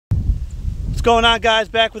What's going on, guys?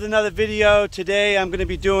 Back with another video. Today I'm going to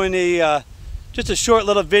be doing just a short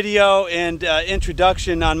little video and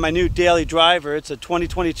introduction on my new daily driver. It's a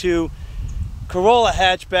 2022 Corolla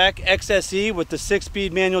hatchback XSE with the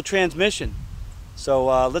 6-speed manual transmission.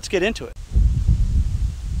 So let's get into it.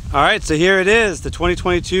 Alright, so here it is, the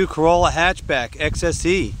 2022 Corolla hatchback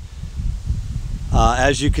XSE.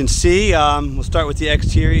 As you can see, we'll start with the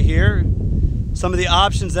exterior here. Some of the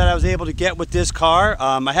options that I was able to get with this car,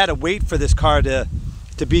 I had to wait for this car to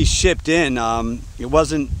be shipped in. It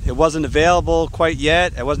wasn't available quite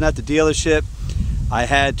yet. I wasn't at the dealership. I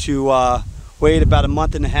had to wait about a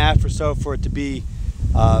month and a half or so for it to be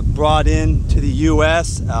brought in to the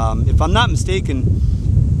US. If I'm not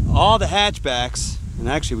mistaken, all the hatchbacks, and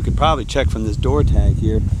actually we could probably check from this door tag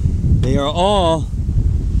here, they are all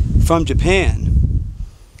from Japan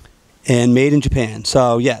and made in Japan.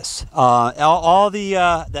 So yes, all the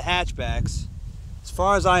hatchbacks, as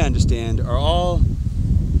far as I understand, are all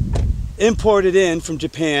imported in from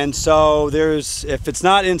Japan. So if it's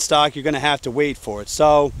not in stock, you're going to have to wait for it.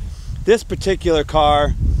 So this particular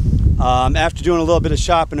car, after doing a little bit of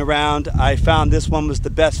shopping around, I found this one was the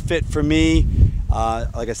best fit for me.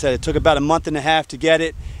 Like I said, it took about a month and a half to get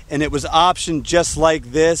it, and it was optioned just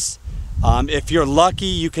like this. If you're lucky,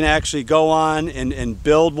 you can actually go on and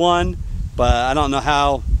build one, but I don't know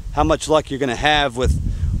how much luck you're going to have with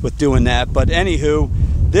doing that. But anywho,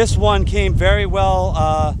 this one came very well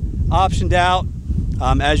optioned out.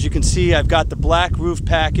 As you can see, I've got the black roof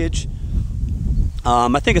package.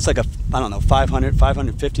 I think it's like a, I don't know,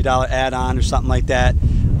 $550 add-on or something like that.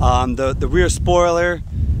 The rear spoiler,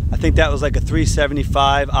 I think that was like a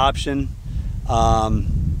 $375 option.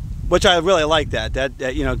 Which I really like that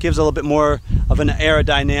you know, gives a little bit more of an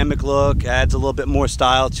aerodynamic look, adds a little bit more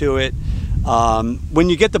style to it. When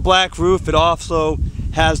you get the black roof, it also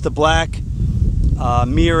has the black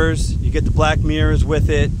mirrors. You get the black mirrors with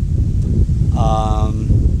it.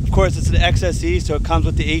 Of course, it's an XSE, so it comes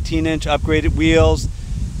with the 18-inch upgraded wheels,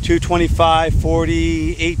 225,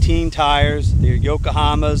 40, 18 tires. They're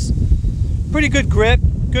Yokohamas. Pretty good grip,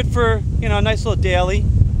 good for, you know, a nice little daily.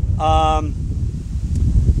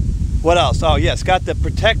 What else? Oh yes, got the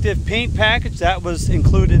protective paint package that was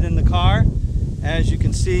included in the car. As you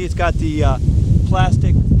can see, it's got the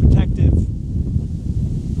plastic protective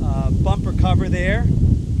bumper cover there.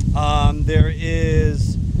 There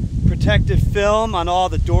is protective film on all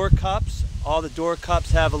the door cups. All the door cups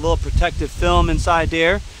have a little protective film inside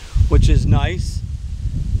there, which is nice.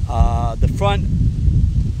 The front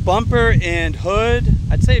bumper and hood,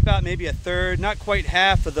 I'd say about maybe a third, not quite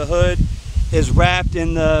half of the hood, is wrapped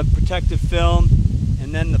in the protective film,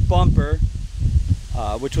 and then the bumper,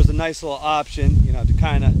 which was a nice little option, you know, to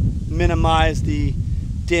kind of minimize the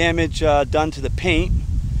damage done to the paint.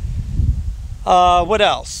 What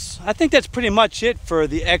else? I think that's pretty much it for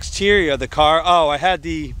the exterior of the car. Oh,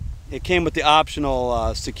 it came with the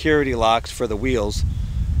optional security locks for the wheels.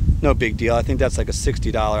 No big deal. I think that's like a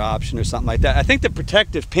 $60 option or something like that. I think the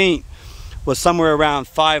protective paint was somewhere around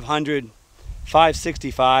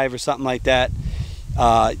 $565 or something like that.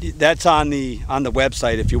 That's on the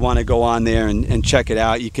website if you want to go on there and check it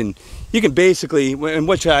out. You can basically, and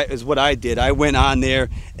which is what I did. I went on there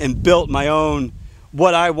and built my own,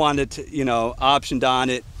 what I wanted to, you know, optioned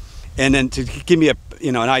on it, and then to give me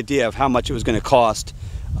an idea of how much it was going to cost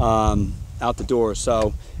out the door.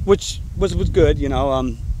 So which was good, you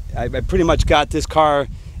know. I pretty much got this car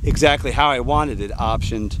exactly how I wanted it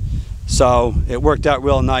optioned, so it worked out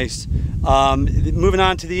real nice. Moving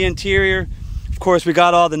on to the interior, of course, we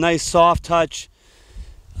got all the nice soft touch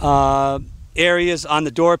areas on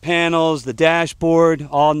the door panels, the dashboard,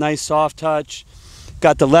 all nice soft touch.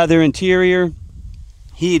 Got the leather interior,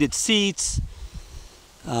 heated seats,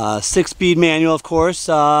 6-speed manual, of course,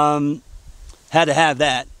 had to have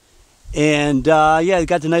that. And yeah,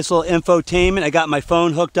 got the nice little infotainment. I got my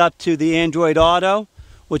phone hooked up to the Android Auto,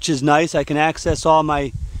 which is nice. I can access all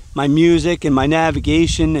my music and my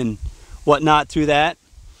navigation and whatnot through that.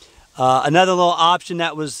 Another little option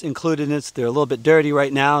that was included in this, they're a little bit dirty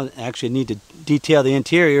right now. Actually, I need to detail the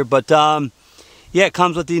interior, but yeah, it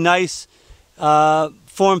comes with the nice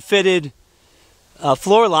form-fitted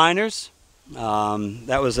floor liners.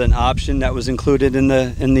 That was an option that was included in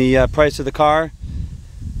the price of the car,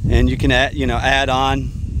 and you can add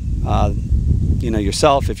on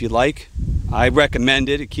yourself if you'd like. I recommend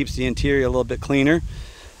it. It keeps the interior a little bit cleaner.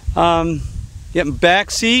 Yep, back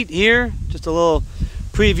seat here, just a little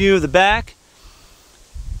preview of the back.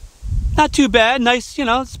 Not too bad, nice, you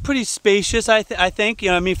know, it's pretty spacious, I think, you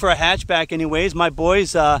know, I mean, for a hatchback anyways. My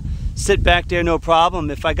boys sit back there no problem.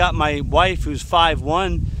 If I got my wife, who's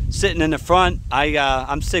 5'1", sitting in the front.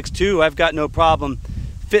 I'm 6'2", I've got no problem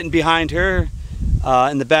fitting behind her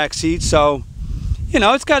in the back seat. So, you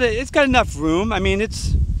know, it's got enough room. I mean,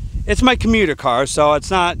 it's my commuter car, so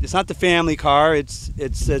it's not the family car.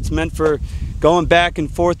 It's meant for going back and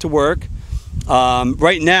forth to work.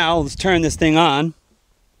 Right now, let's turn this thing on.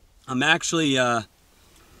 I'm actually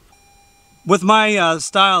with my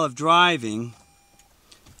style of driving,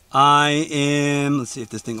 I am, let's see if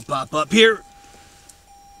this thing will pop up here.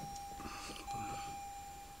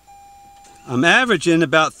 I'm averaging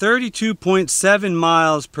about 32.7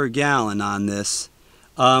 miles per gallon on this,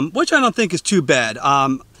 which I don't think is too bad.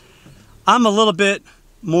 I'm a little bit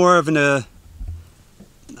more of an,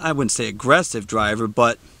 I wouldn't say aggressive driver,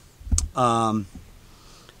 but I'm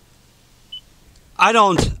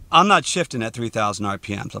not shifting at 3,000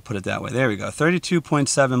 RPMs, I'll put it that way. There we go,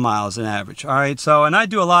 32.7 miles an average. All right, so, and I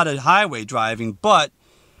do a lot of highway driving, but,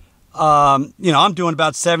 you know, I'm doing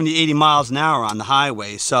about 70, 80 miles an hour on the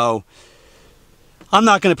highway, so I'm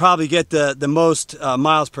not going to probably get the most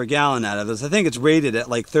miles per gallon out of this. I think it's rated at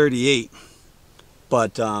like 38,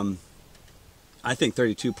 but I think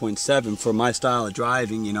 32.7 for my style of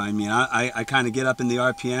driving, you know, I mean, I kind of get up in the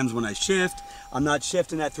RPMs when I shift. I'm not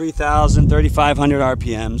shifting at 3,000, 3,500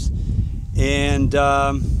 RPMs. And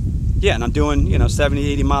yeah, and I'm doing, you know, 70,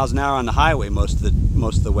 80 miles an hour on the highway most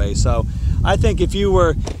of the way. So I think if you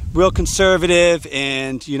were real conservative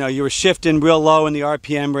and, you know, you were shifting real low in the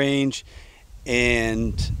RPM range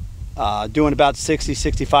and doing about 60,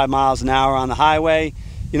 65 miles an hour on the highway,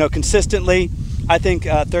 you know, consistently, I think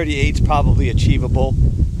 38 is probably achievable.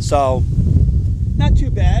 So not too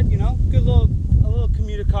bad, you know, good a little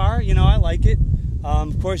commuter car, you know, I like it.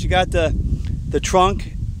 Of course, you got the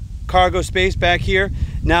trunk cargo space back here.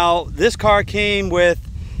 Now, this car came with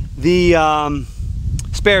the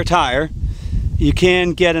spare tire. You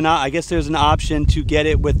can get I guess there's an option to get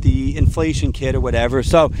it with the inflation kit or whatever.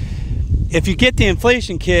 So if you get the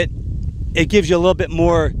inflation kit, it gives you a little bit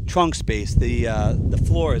more trunk space. The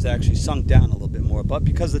floor is actually sunk down a little bit more, but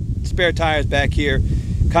because the spare tire is back here,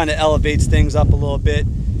 kind of elevates things up a little bit,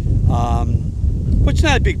 which is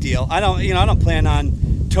not a big deal. I don't plan on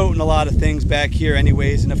toting a lot of things back here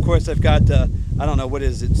anyways. And of course, I've got the, I don't know, what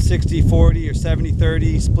is it, 60-40 or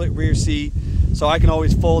 70-30 split rear seat, so I can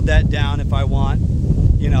always fold that down if I want,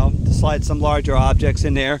 you know, to slide some larger objects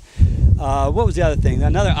in there. What was the other thing?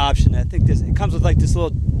 Another option, I think it comes with like this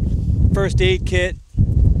little first aid kit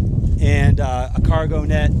and a cargo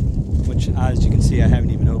net, which as you can see I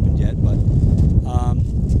haven't even opened yet, but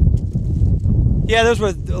yeah, those were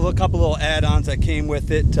a couple little add-ons that came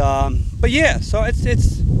with it. But yeah, so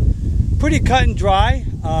it's pretty cut and dry.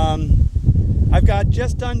 I've got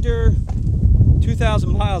just under 2,000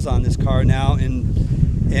 miles on this car now,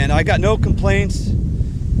 and I got no complaints.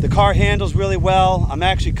 The car handles really well. I'm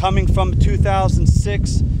actually coming from a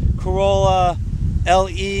 2006 Corolla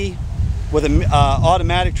LE with an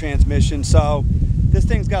automatic transmission, so this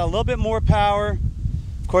thing's got a little bit more power.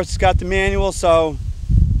 Of course, it's got the manual, so,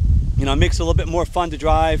 you know, it makes it a little bit more fun to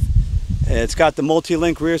drive. It's got the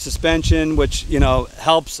multi-link rear suspension, which, you know,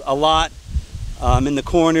 helps a lot in the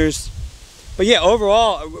corners. But yeah,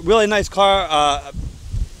 overall, a really nice car.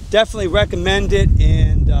 Definitely recommend it,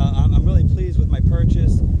 and I'm really pleased with my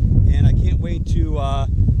purchase, and I can't wait to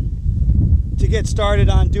get started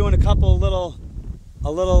on doing a couple little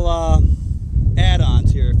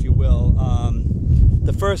add-ons here, if you will.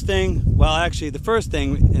 The first thing, well, actually the first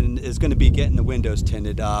thing is going to be getting the windows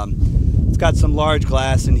tinted. It's got some large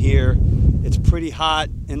glass in here. It's pretty hot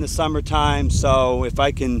in the summertime, so if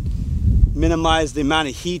I can minimize the amount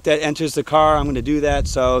of heat that enters the car, I'm going to do that.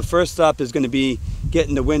 So first up is going to be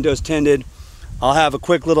getting the windows tinted. I'll have a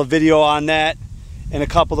quick little video on that in a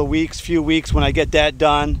couple of weeks, few weeks, when I get that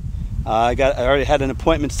done. I already had an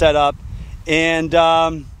appointment set up. And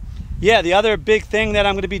yeah, the other big thing that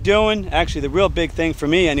I'm going to be doing, actually the real big thing for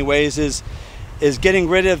me anyways, is getting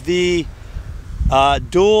rid of the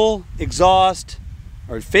dual exhaust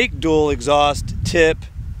or fake dual exhaust tip.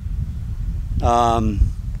 I'm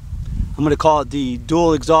going to call it the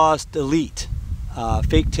dual exhaust delete,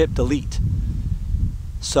 fake tip delete.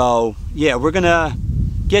 So yeah, we're going to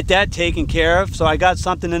get that taken care of. So I got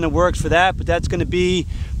something in the works for that, but that's going to be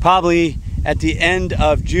probably at the end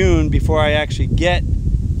of June before I actually get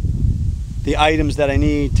the items that I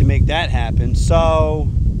need to make that happen. So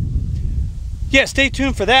yeah, stay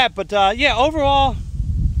tuned for that. But yeah, overall,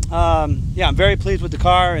 yeah, I'm very pleased with the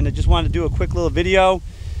car, and I just wanted to do a quick little video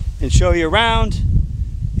and show you around.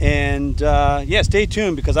 And yeah, stay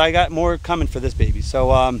tuned because I got more coming for this baby.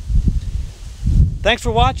 So thanks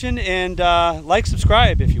for watching, and like,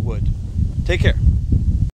 subscribe if you would. Take care.